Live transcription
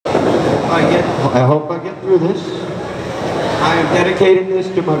I hope I get through this. I am dedicating this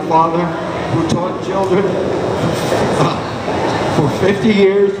to my father, who taught children for 50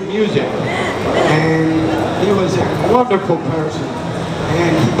 years music. And he was a wonderful person.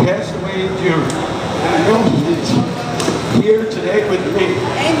 And he passed away in June. And I know he's here today with me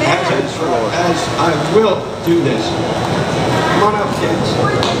as I will do this. Come on up, kids.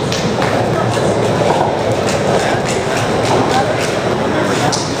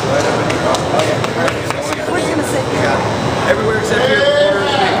 Everywhere except here.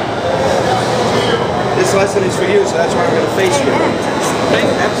 This lesson is for you, so that's why I'm going to face you. Okay?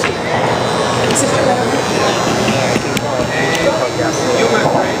 Absolutely. You, my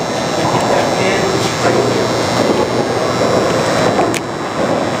friend, can get that hand right here.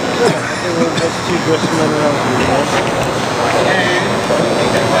 And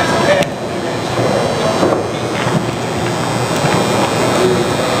take that last head.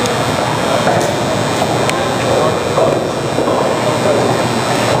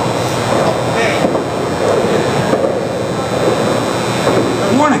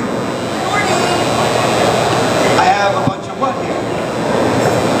 Good morning. I have a bunch of what here?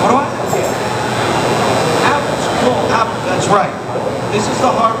 What do I have here? Apples. Cool, apples, that's right. This is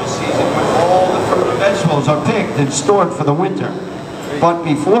the harvest season when all the fruit and vegetables are picked and stored for the winter. But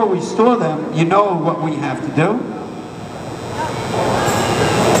before we store them, you know what we have to do?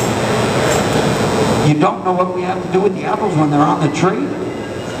 You don't know what we have to do with the apples when they're on the tree?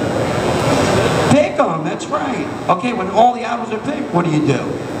 Pick them, that's right. Okay, when all the apples are picked, what do you do?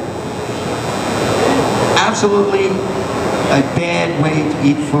 Absolutely a bad way to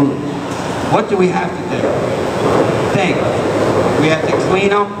eat food. What do we have to do? Think. We have to clean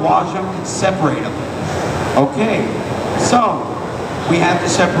them, wash them, and separate them. Okay, so we have to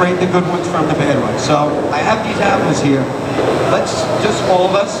separate the good ones from the bad ones. So I have these apples here. Let's just, all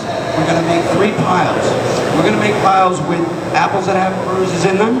of us, we're going to make 3 piles. We're going to make piles with apples that have bruises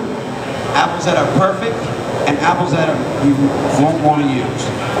in them, apples that are perfect, and apples that you won't want to use.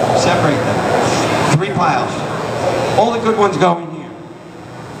 Separate them. 3 piles. All the good ones go in here.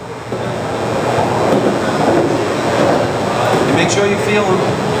 And make sure you feel them.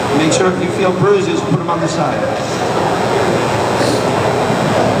 Make sure if you feel bruises, put them on the side.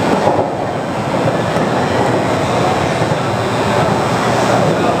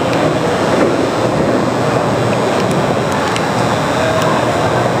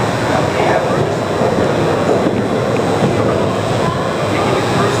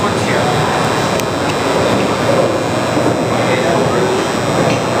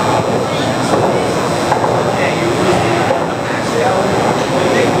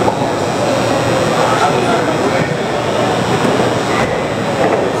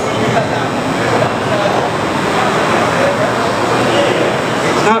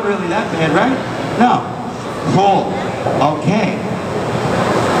 Not really that bad, right? No. Cool. Okay.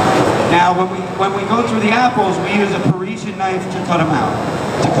 Now, when we go through the apples, we use a Parisian knife to cut them out,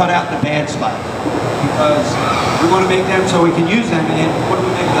 to cut out the bad spots, because we want to make them so we can use them. And what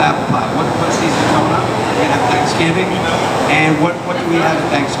do we make with apple pie? What season coming up? We're gonna have Thanksgiving, and what do we have at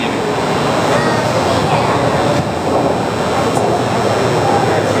Thanksgiving?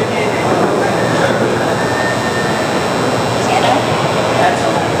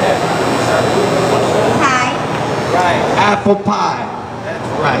 Apple pie. That's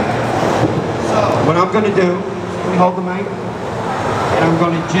right. So, what I'm going to do, let me hold the mic, and I'm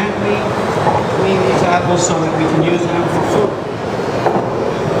going to gently clean these apples so that we can use them for food.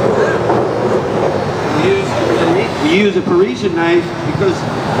 We use a Parisian knife because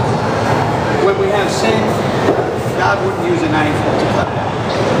when we have sin, God wouldn't use a knife to cut it out.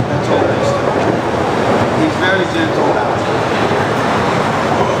 That's all there is to it. He's very gentle about it.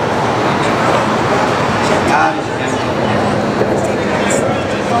 God is gentle.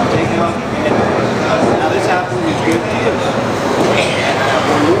 Take it off. Now this apple is good to use.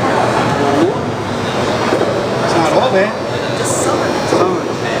 It's not all bad. Just some of it. Some of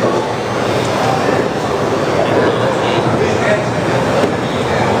it's bad.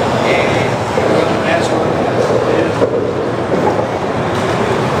 That's what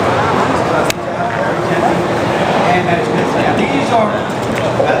and that's good. Now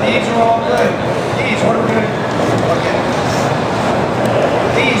these are all good. These, what are we going to do? Okay.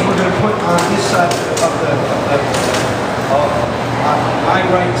 These we're going to put on this side of on my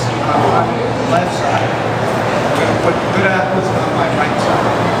right side, on my left side. We're going to put good apples on my right side.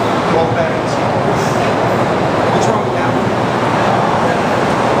 Go back and see. What's wrong with that one?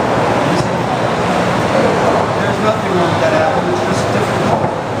 There's nothing wrong with that apple. It's just different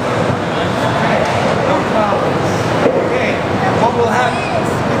color. Okay, no problem. Okay, what will happen?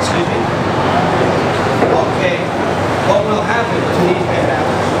 Excuse me.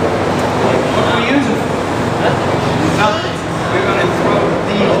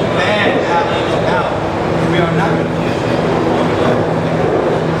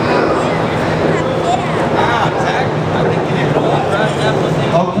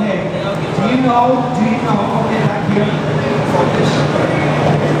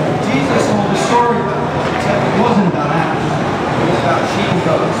 the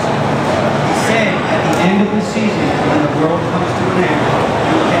goats. He said at the end of the season, when the world comes to an end,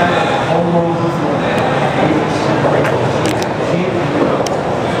 you gather the whole world before them. And you will separate the sheep and the goats.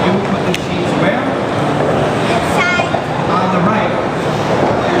 You will put the sheep where? On the right.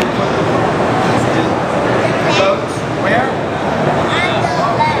 You will put the goats where?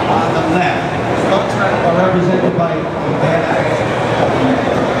 On the left. Goats are represented by bad apples.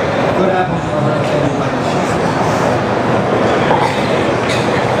 Good apples are represented by the sheep.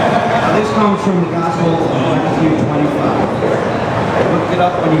 Now this comes from the Gospel of Matthew 25. Look it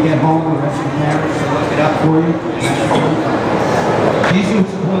up when you get home, or have some parents to look it up for you.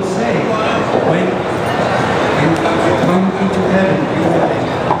 Jesus will say, when you come into heaven, you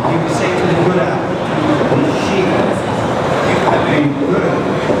will say to the good apple, the sheep, you have been good.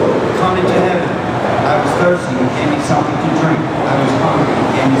 Come into heaven. I was thirsty, you gave me something to drink. I was hungry, you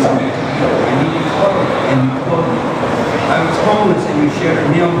gave me something to eat. I needed clothes, and you clothed me. I was homeless, and you shared a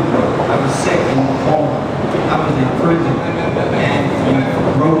meal with me. I was sick, and you called me. I was in prison, and you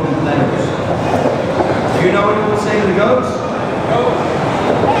wrote me letters. Do you know what he will say to the goats?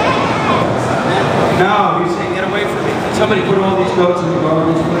 No, you say, get away from me. Somebody put all these goats in the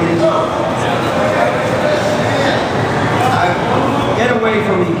garbage, please. Get away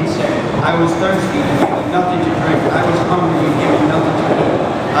from me, he said. I was thirsty, you gave me nothing to drink. I was hungry, you gave me nothing to eat.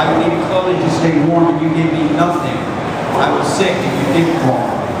 I needed clothing to stay warm, and you gave me nothing. I was sick, and you didn't call.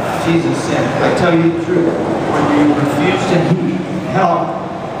 Jesus said, I tell you the truth, when you refuse to heed help,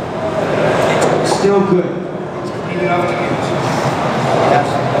 it's still good. It's clean enough to use. Yes.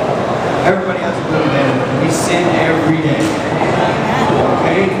 Everybody has a good day. We sin every day.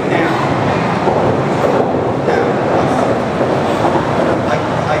 Okay? Now,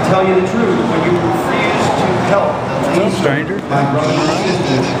 I tell you the truth, when you refuse to help the least of my brothers and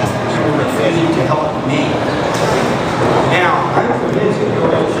sisters, you're refusing to help me. Now, I'm convinced that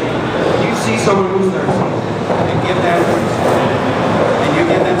you see someone who's thirsty, and give them, and you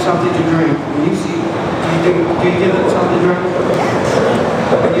give them something to drink. When you see, do you give them something to drink?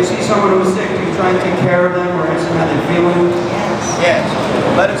 When you see someone who's sick, do you try and take care of them or ask them how they're feeling? Yes.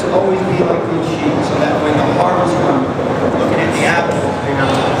 Let us always be like good sheep, so that when the harvest comes, looking at the apple, you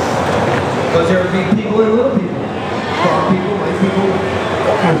know, because there are big people and little people, dark people, white people,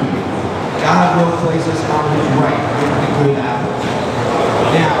 all kinds of people. God will place us on his right with the good apples.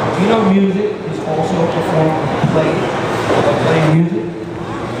 Now, you know music is also a form of playing music,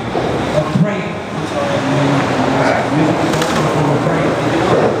 of praying. Music is also a form of praying.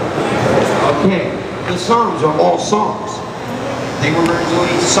 Okay, the Psalms are all songs. They were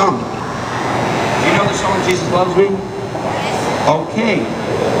originally sung. You know the song Jesus Loves Me? Okay.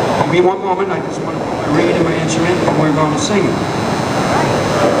 Give me one moment. I just want to put my reed and my instrument, and we're going to sing it.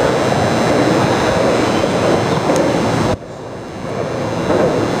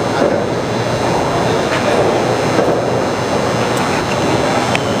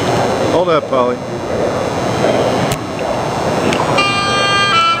 Hold up, Paulie.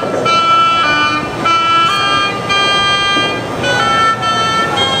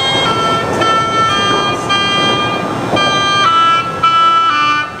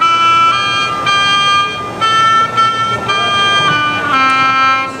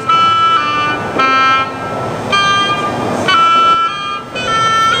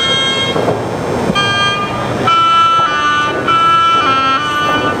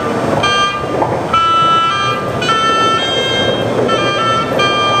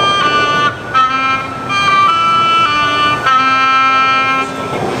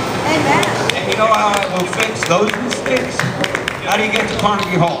 Those mistakes. How do you get to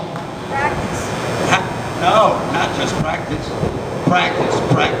Carnegie Hall? Practice. No, not just practice. Practice,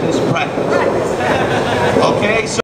 practice, practice. Okay, so